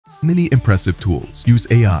Many impressive tools use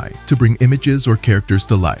AI to bring images or characters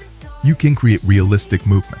to life. You can create realistic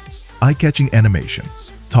movements, eye-catching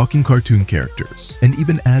animations, talking cartoon characters, and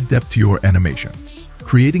even add depth to your animations,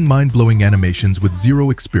 creating mind-blowing animations with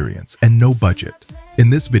zero experience and no budget.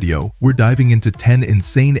 In this video, we're diving into 10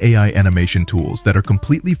 insane AI animation tools that are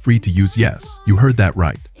completely free to use. Yes, you heard that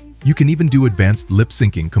right. You can even do advanced lip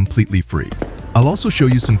syncing completely free. I'll also show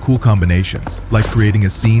you some cool combinations, like creating a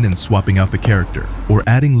scene and swapping out the character, or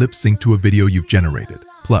adding lip sync to a video you've generated.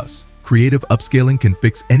 Plus, creative upscaling can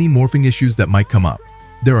fix any morphing issues that might come up.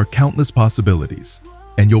 There are countless possibilities,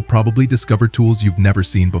 and you'll probably discover tools you've never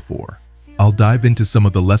seen before. I'll dive into some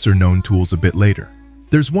of the lesser-known tools a bit later.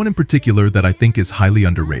 There's one in particular that I think is highly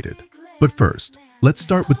underrated. But first, let's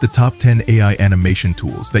start with the top 10 AI animation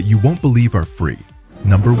tools that you won't believe are free.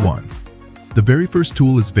 Number 1. The very first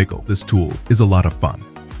tool is Vigle. This tool is a lot of fun.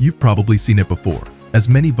 You've probably seen it before, as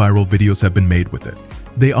many viral videos have been made with it.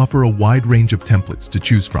 They offer a wide range of templates to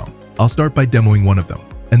choose from. I'll start by demoing one of them,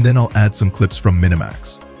 and then I'll add some clips from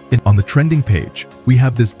Minimax. On the trending page, we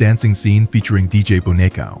have this dancing scene featuring DJ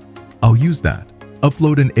Bonekao. I'll use that,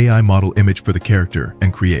 upload an AI model image for the character,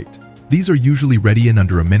 and create. These are usually ready in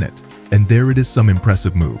under a minute, and there it is, some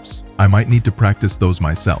impressive moves. I might need to practice those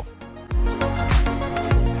myself.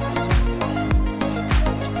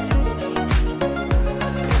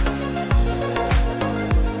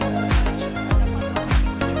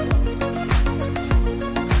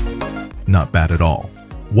 Not bad at all.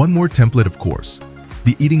 One more template, of course.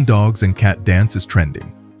 The eating dogs and cat dance is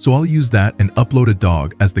trending, so I'll use that and upload a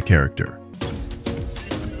dog as the character.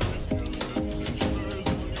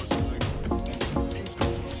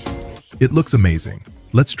 It looks amazing.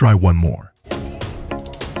 Let's try one more.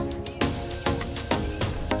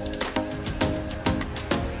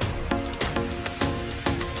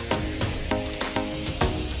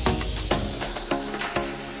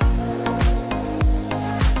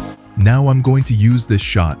 Now I'm going to use this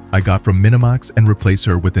shot I got from Minimax and replace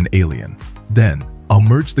her with an alien. Then, I'll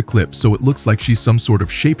merge the clip so it looks like she's some sort of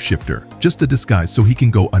shapeshifter, just a disguise so he can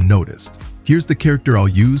go unnoticed. Here's the character I'll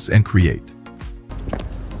use and create.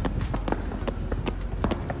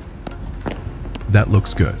 That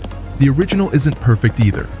looks good. The original isn't perfect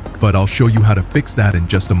either, but I'll show you how to fix that in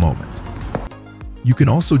just a moment. You can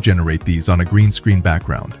also generate these on a green screen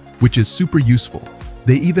background, which is super useful.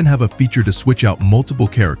 They even have a feature to switch out multiple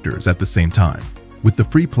characters at the same time. With the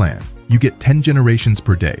free plan, you get 10 generations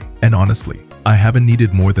per day, and honestly, I haven't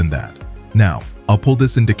needed more than that. Now, I'll pull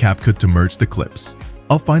this into CapCut to merge the clips.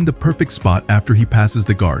 I'll find the perfect spot after he passes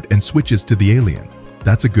the guard and switches to the alien.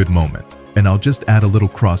 That's a good moment, and I'll just add a little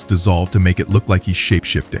cross dissolve to make it look like he's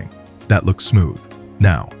shape-shifting. That looks smooth.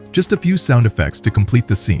 Now, just a few sound effects to complete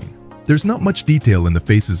the scene. There's not much detail in the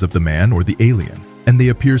faces of the man or the alien, and they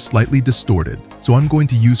appear slightly distorted, so I'm going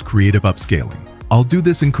to use creative upscaling. I'll do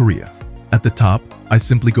this in Korea. At the top, I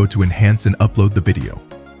simply go to Enhance and upload the video.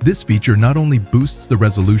 This feature not only boosts the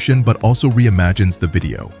resolution but also reimagines the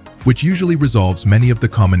video, which usually resolves many of the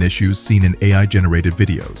common issues seen in AI-generated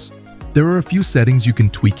videos. There are a few settings you can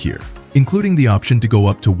tweak here, including the option to go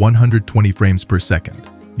up to 120 frames per second.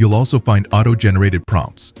 You'll also find auto-generated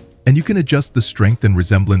prompts, and you can adjust the strength and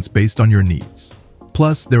resemblance based on your needs.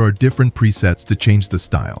 Plus, there are different presets to change the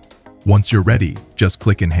style. Once you're ready, just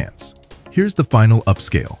click Enhance. Here's the final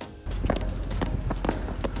upscale.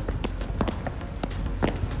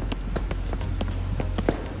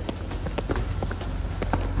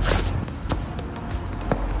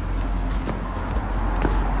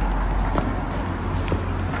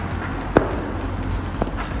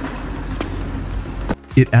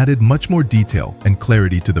 It added much more detail and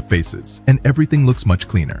clarity to the faces, and everything looks much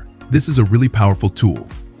cleaner. This is a really powerful tool.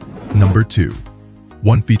 Number 2.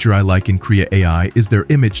 One feature I like in Krea AI is their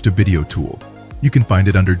image to video tool. You can find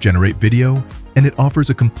it under Generate Video, and it offers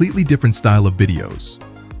a completely different style of videos.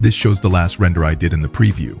 This shows the last render I did in the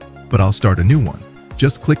preview, but I'll start a new one.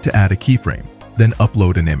 Just click to add a keyframe, then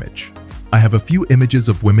upload an image. I have a few images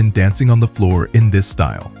of women dancing on the floor in this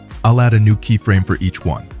style. I'll add a new keyframe for each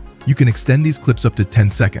one. You can extend these clips up to 10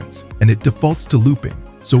 seconds, and it defaults to looping,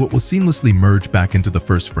 so it will seamlessly merge back into the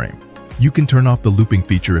first frame. You can turn off the looping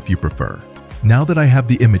feature if you prefer. Now that I have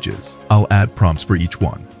the images, I'll add prompts for each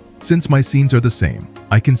one. Since my scenes are the same,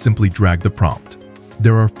 I can simply drag the prompt.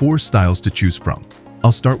 There are 4 styles to choose from.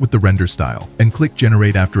 I'll start with the render style and click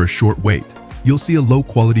Generate. After a short wait, you'll see a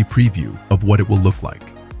low-quality preview of what it will look like.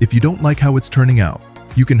 If you don't like how it's turning out,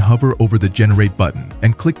 you can hover over the Generate button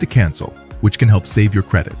and click to cancel, which can help save your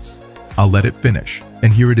credits. I'll let it finish,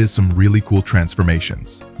 and here it is, some really cool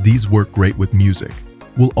transformations. These work great with music.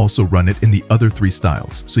 We'll also run it in the other 3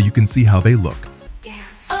 styles so you can see how they look.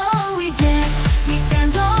 Oh, we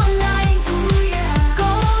dance all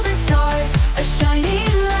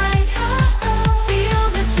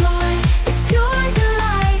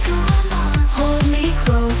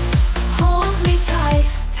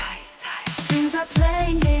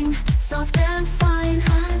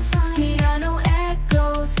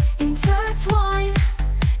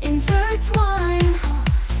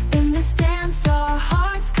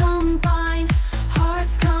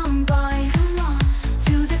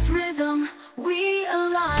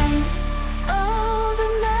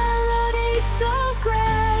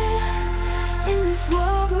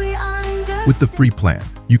With the free plan,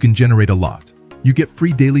 you can generate a lot. You get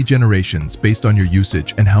free daily generations based on your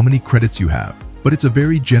usage and how many credits you have, but it's a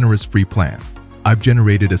very generous free plan. I've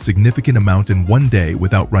generated a significant amount in one day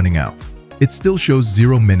without running out. It still shows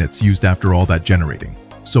 0 minutes used after all that generating.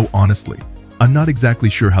 So honestly, I'm not exactly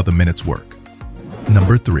sure how the minutes work.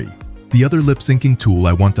 Number 3. The other lip syncing tool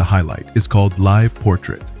I want to highlight is called Live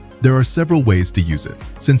Portrait. There are several ways to use it.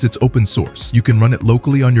 Since it's open source, you can run it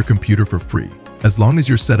locally on your computer for free, as long as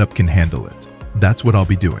your setup can handle it. That's what I'll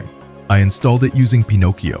be doing. I installed it using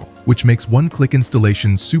Pinocchio, which makes one-click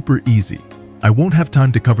installation super easy. I won't have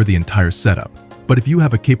time to cover the entire setup, but if you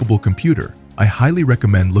have a capable computer, I highly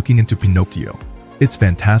recommend looking into Pinocchio. It's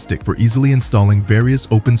fantastic for easily installing various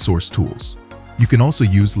open source tools. You can also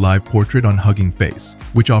use Live Portrait on Hugging Face,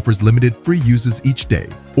 which offers limited free uses each day,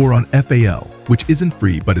 or on FAL, which isn't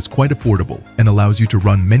free but is quite affordable and allows you to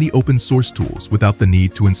run many open source tools without the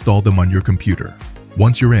need to install them on your computer.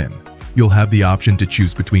 Once you're in, you'll have the option to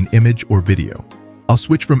choose between image or video. I'll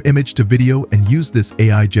switch from image to video and use this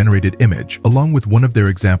AI-generated image along with one of their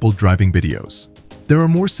example driving videos. There are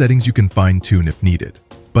more settings you can fine-tune if needed,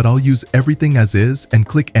 but I'll use everything as is and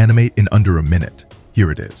click animate in under a minute. Here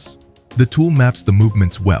it is. The tool maps the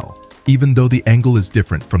movements well, even though the angle is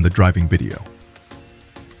different from the driving video.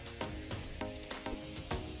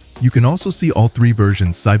 You can also see all 3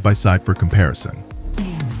 versions side by side for comparison.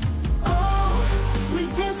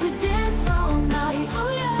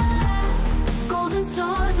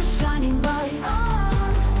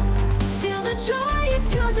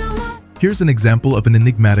 Here's an example of an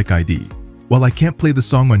enigmatic ID. While I can't play the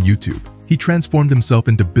song on YouTube, he transformed himself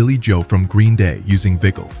into Billy Joe from Green Day using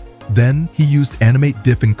Vigle. Then, he used Animate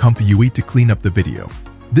Diff in Comfy UI to clean up the video.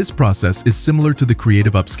 This process is similar to the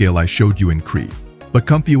creative upscale I showed you in Cree, but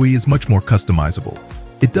Comfy UI is much more customizable.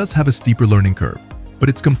 It does have a steeper learning curve, but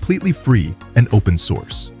it's completely free and open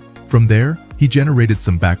source. From there, he generated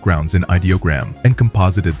some backgrounds in ideogram and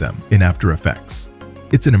composited them in After Effects.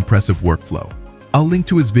 It's an impressive workflow. I'll link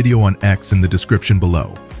to his video on X in the description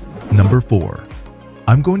below. Number 4.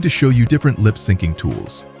 I'm going to show you different lip syncing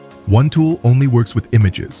tools. One tool only works with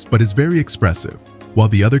images but is very expressive, while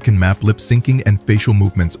the other can map lip syncing and facial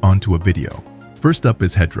movements onto a video. First up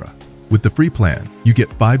is Hedra. With the free plan, you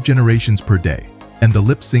get 5 generations per day, and the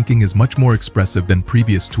lip syncing is much more expressive than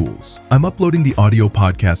previous tools. I'm uploading the audio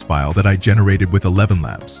podcast file that I generated with 11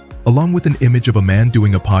 Labs, along with an image of a man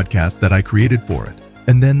doing a podcast that I created for it,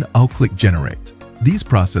 and then I'll click Generate. These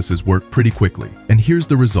processes work pretty quickly, and here's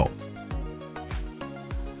the result.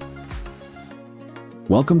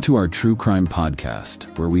 Welcome to our True Crime podcast,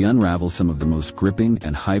 where we unravel some of the most gripping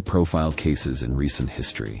and high-profile cases in recent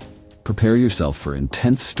history. Prepare yourself for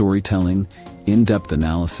intense storytelling, in-depth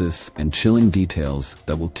analysis, and chilling details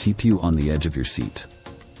that will keep you on the edge of your seat.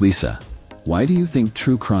 Lisa, why do you think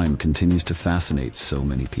true crime continues to fascinate so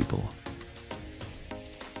many people?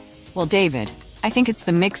 Well, David, I think it's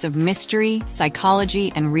the mix of mystery,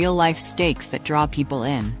 psychology, and real-life stakes that draw people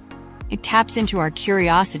in. It taps into our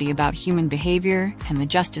curiosity about human behavior and the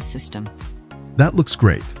justice system. That looks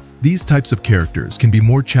great. These types of characters can be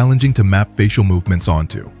more challenging to map facial movements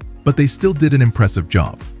onto, but they still did an impressive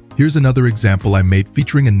job. Here's another example I made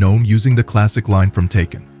featuring a gnome using the classic line from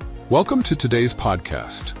Taken. Welcome to today's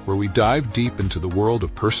podcast, where we dive deep into the world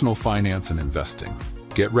of personal finance and investing.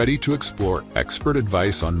 Get ready to explore expert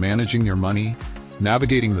advice on managing your money,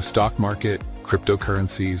 navigating the stock market,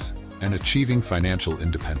 cryptocurrencies, and achieving financial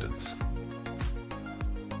independence.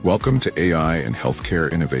 Welcome to AI and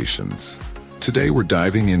Healthcare Innovations. Today we're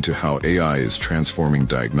diving into how AI is transforming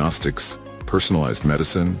diagnostics, personalized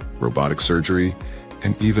medicine, robotic surgery,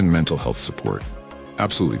 and even mental health support.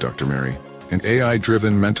 Absolutely, Dr. Mary. And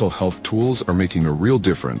AI-driven mental health tools are making a real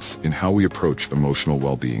difference in how we approach emotional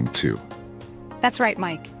well-being too. That's right,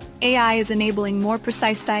 Mike. AI is enabling more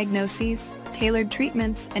precise diagnoses, tailored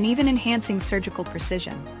treatments, and even enhancing surgical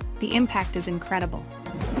precision. The impact is incredible.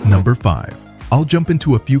 Number 5. I'll jump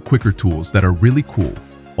into a few quicker tools that are really cool,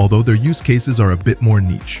 although their use cases are a bit more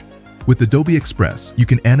niche. With Adobe Express, you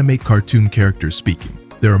can animate cartoon characters speaking.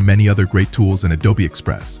 There are many other great tools in Adobe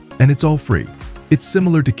Express, and it's all free. It's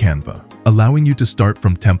similar to Canva, allowing you to start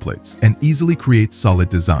from templates and easily create solid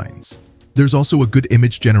designs. There's also a good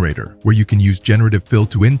image generator where you can use generative fill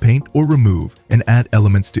to in-paint or remove and add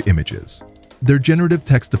elements to images. Their generative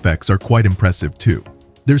text effects are quite impressive too.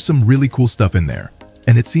 There's some really cool stuff in there,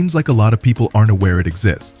 and it seems like a lot of people aren't aware it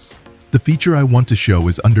exists. The feature I want to show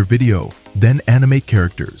is under Video, then Animate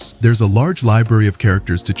Characters. There's a large library of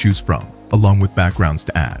characters to choose from, along with backgrounds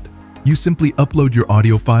to add. You simply upload your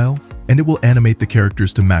audio file, and it will animate the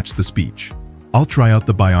characters to match the speech. I'll try out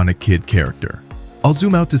the Bionic Kid character. I'll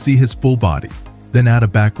zoom out to see his full body, then add a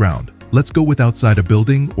background, Let's go with outside a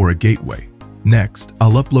building or a gateway. Next,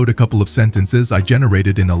 I'll upload a couple of sentences I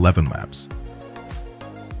generated in 11 Labs.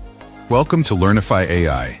 Welcome to Learnify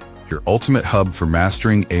AI, your ultimate hub for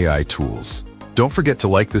mastering AI tools. Don't forget to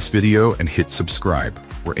like this video and hit subscribe.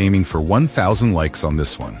 We're aiming for 1,000 likes on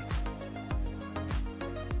this one.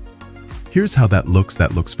 Here's how that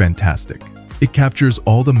looks fantastic. It captures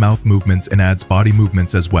all the mouth movements and adds body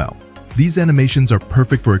movements as well. These animations are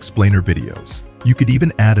perfect for explainer videos. You could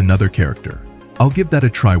even add another character. I'll give that a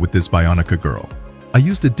try with this Bionica girl. I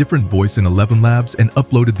used a different voice in 11 Labs and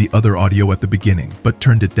uploaded the other audio at the beginning, but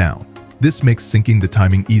turned it down. This makes syncing the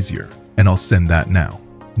timing easier, and I'll send that now.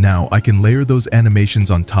 Now I can layer those animations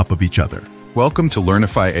on top of each other. Welcome to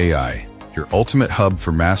Learnify AI, your ultimate hub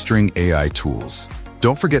for mastering AI tools.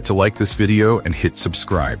 Don't forget to like this video and hit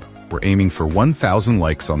subscribe. We're aiming for 1,000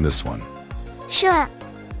 likes on this one. Sure.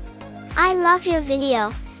 I love your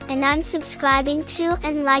video, and I'm subscribing to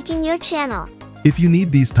and liking your channel. If you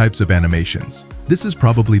need these types of animations, this is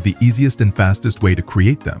probably the easiest and fastest way to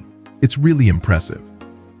create them. It's really impressive.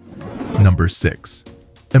 Number 6.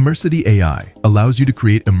 Immersive AI allows you to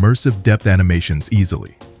create immersive depth animations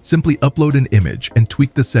easily. Simply upload an image and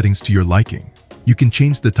tweak the settings to your liking. You can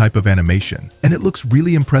change the type of animation, and it looks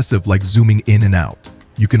really impressive, like zooming in and out.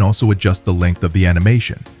 You can also adjust the length of the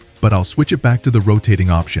animation, but I'll switch it back to the rotating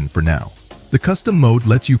option for now. The custom mode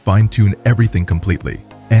lets you fine-tune everything completely,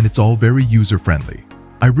 and it's all very user-friendly.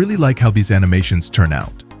 I really like how these animations turn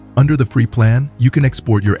out. Under the free plan, you can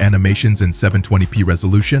export your animations in 720p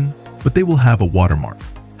resolution, but they will have a watermark.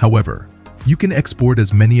 However, you can export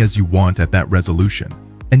as many as you want at that resolution,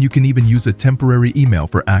 and you can even use a temporary email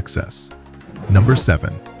for access. Number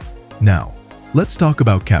 7. Now, let's talk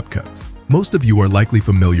about CapCut. Most of you are likely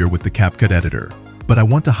familiar with the CapCut editor, but I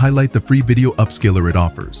want to highlight the free video upscaler it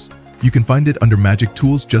offers. You can find it under Magic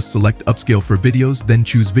Tools. Just select Upscale for videos, then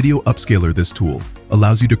choose Video Upscaler. This tool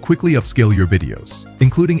allows you to quickly upscale your videos,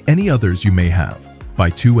 including any others you may have, by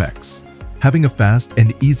 2x. Having a fast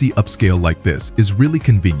and easy upscale like this is really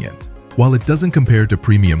convenient. While it doesn't compare to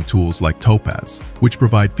premium tools like Topaz, which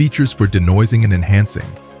provide features for denoising and enhancing,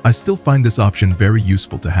 I still find this option very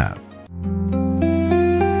useful to have.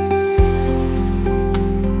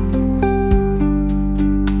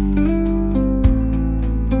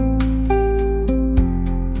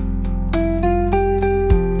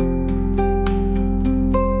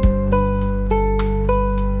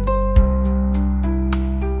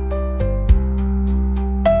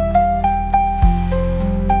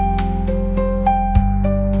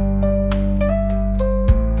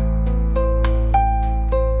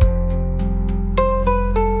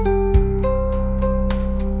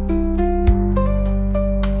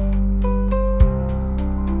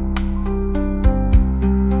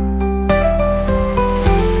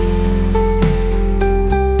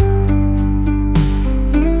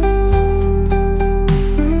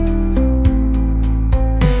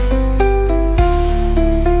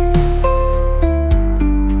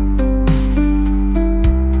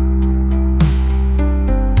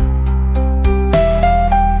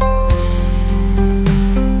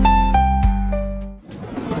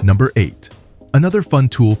 Number 8. Another fun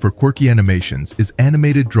tool for quirky animations is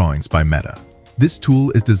Animated Drawings by Meta. This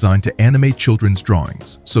tool is designed to animate children's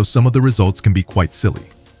drawings, so some of the results can be quite silly.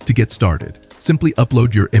 To get started, simply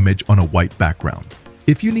upload your image on a white background.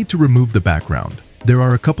 If you need to remove the background, there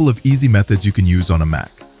are a couple of easy methods you can use on a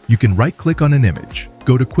Mac. You can right-click on an image,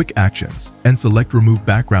 go to Quick Actions, and select Remove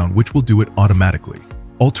Background, which will do it automatically.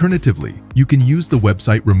 Alternatively, you can use the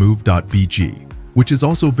website remove.bg, which is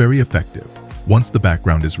also very effective. Once the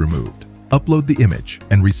background is removed, upload the image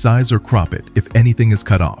and resize or crop it if anything is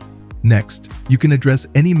cut off. Next, you can address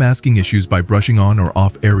any masking issues by brushing on or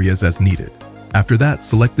off areas as needed. After that,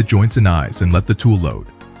 select the joints and eyes and let the tool load.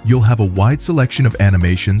 You'll have a wide selection of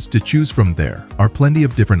animations to choose from. There are plenty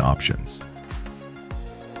of different options.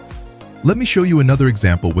 Let me show you another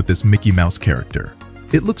example with this Mickey Mouse character.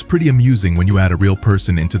 It looks pretty amusing when you add a real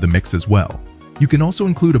person into the mix as well. You can also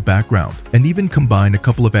include a background and even combine a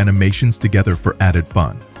couple of animations together for added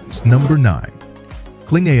fun. Number 9.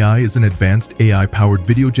 Kling AI is an advanced AI-powered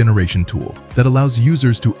video generation tool that allows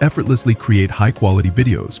users to effortlessly create high-quality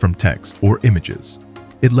videos from text or images.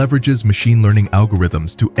 It leverages machine learning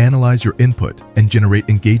algorithms to analyze your input and generate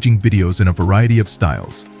engaging videos in a variety of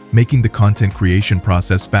styles, making the content creation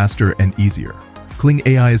process faster and easier. Kling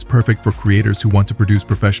AI is perfect for creators who want to produce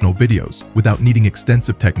professional videos without needing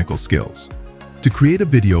extensive technical skills. To create a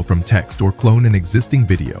video from text or clone an existing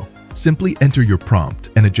video, simply enter your prompt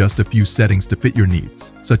and adjust a few settings to fit your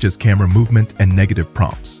needs, such as camera movement and negative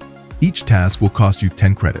prompts. Each task will cost you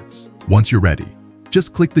 10 credits. Once you're ready,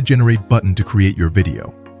 just click the Generate button to create your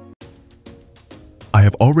video. I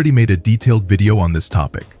have already made a detailed video on this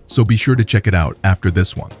topic, so be sure to check it out after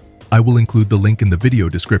this one. I will include the link in the video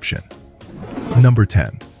description. Number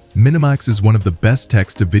 10. Minimax is one of the best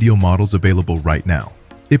text-to-video models available right now.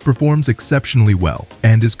 It performs exceptionally well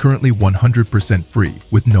and is currently 100% free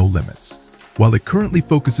with no limits. While it currently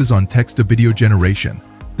focuses on text-to-video generation,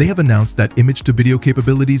 they have announced that image-to-video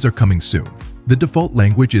capabilities are coming soon. The default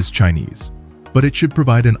language is Chinese, but it should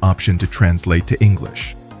provide an option to translate to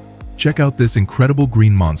English. Check out this incredible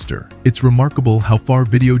green monster. It's remarkable how far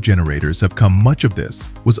video generators have come. Much of this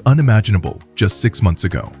was unimaginable just 6 months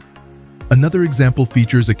ago. Another example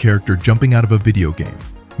features a character jumping out of a video game,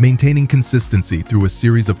 maintaining consistency through a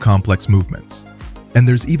series of complex movements. And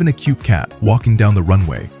there's even a cute cat walking down the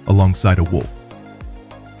runway alongside a wolf.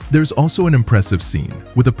 There's also an impressive scene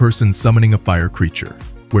with a person summoning a fire creature,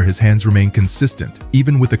 where his hands remain consistent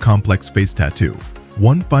even with a complex face tattoo.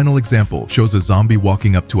 One final example shows a zombie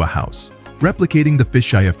walking up to a house, replicating the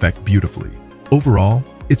fisheye effect beautifully. Overall,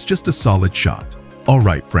 it's just a solid shot.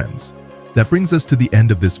 Alright friends, that brings us to the end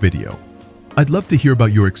of this video. I'd love to hear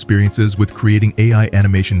about your experiences with creating AI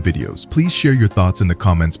animation videos. Please share your thoughts in the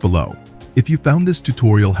comments below. If you found this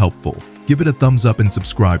tutorial helpful, give it a thumbs up and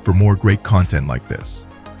subscribe for more great content like this.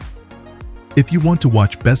 If you want to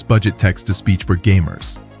watch best budget text-to-speech for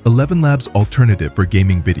gamers, 11 Labs alternative for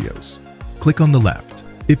gaming videos, click on the left.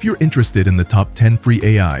 If you're interested in the top 10 free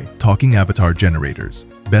AI talking avatar generators,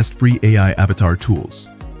 best free AI avatar tools,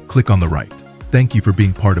 click on the right. Thank you for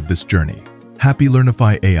being part of this journey. Happy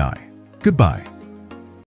Learnify AI. Goodbye.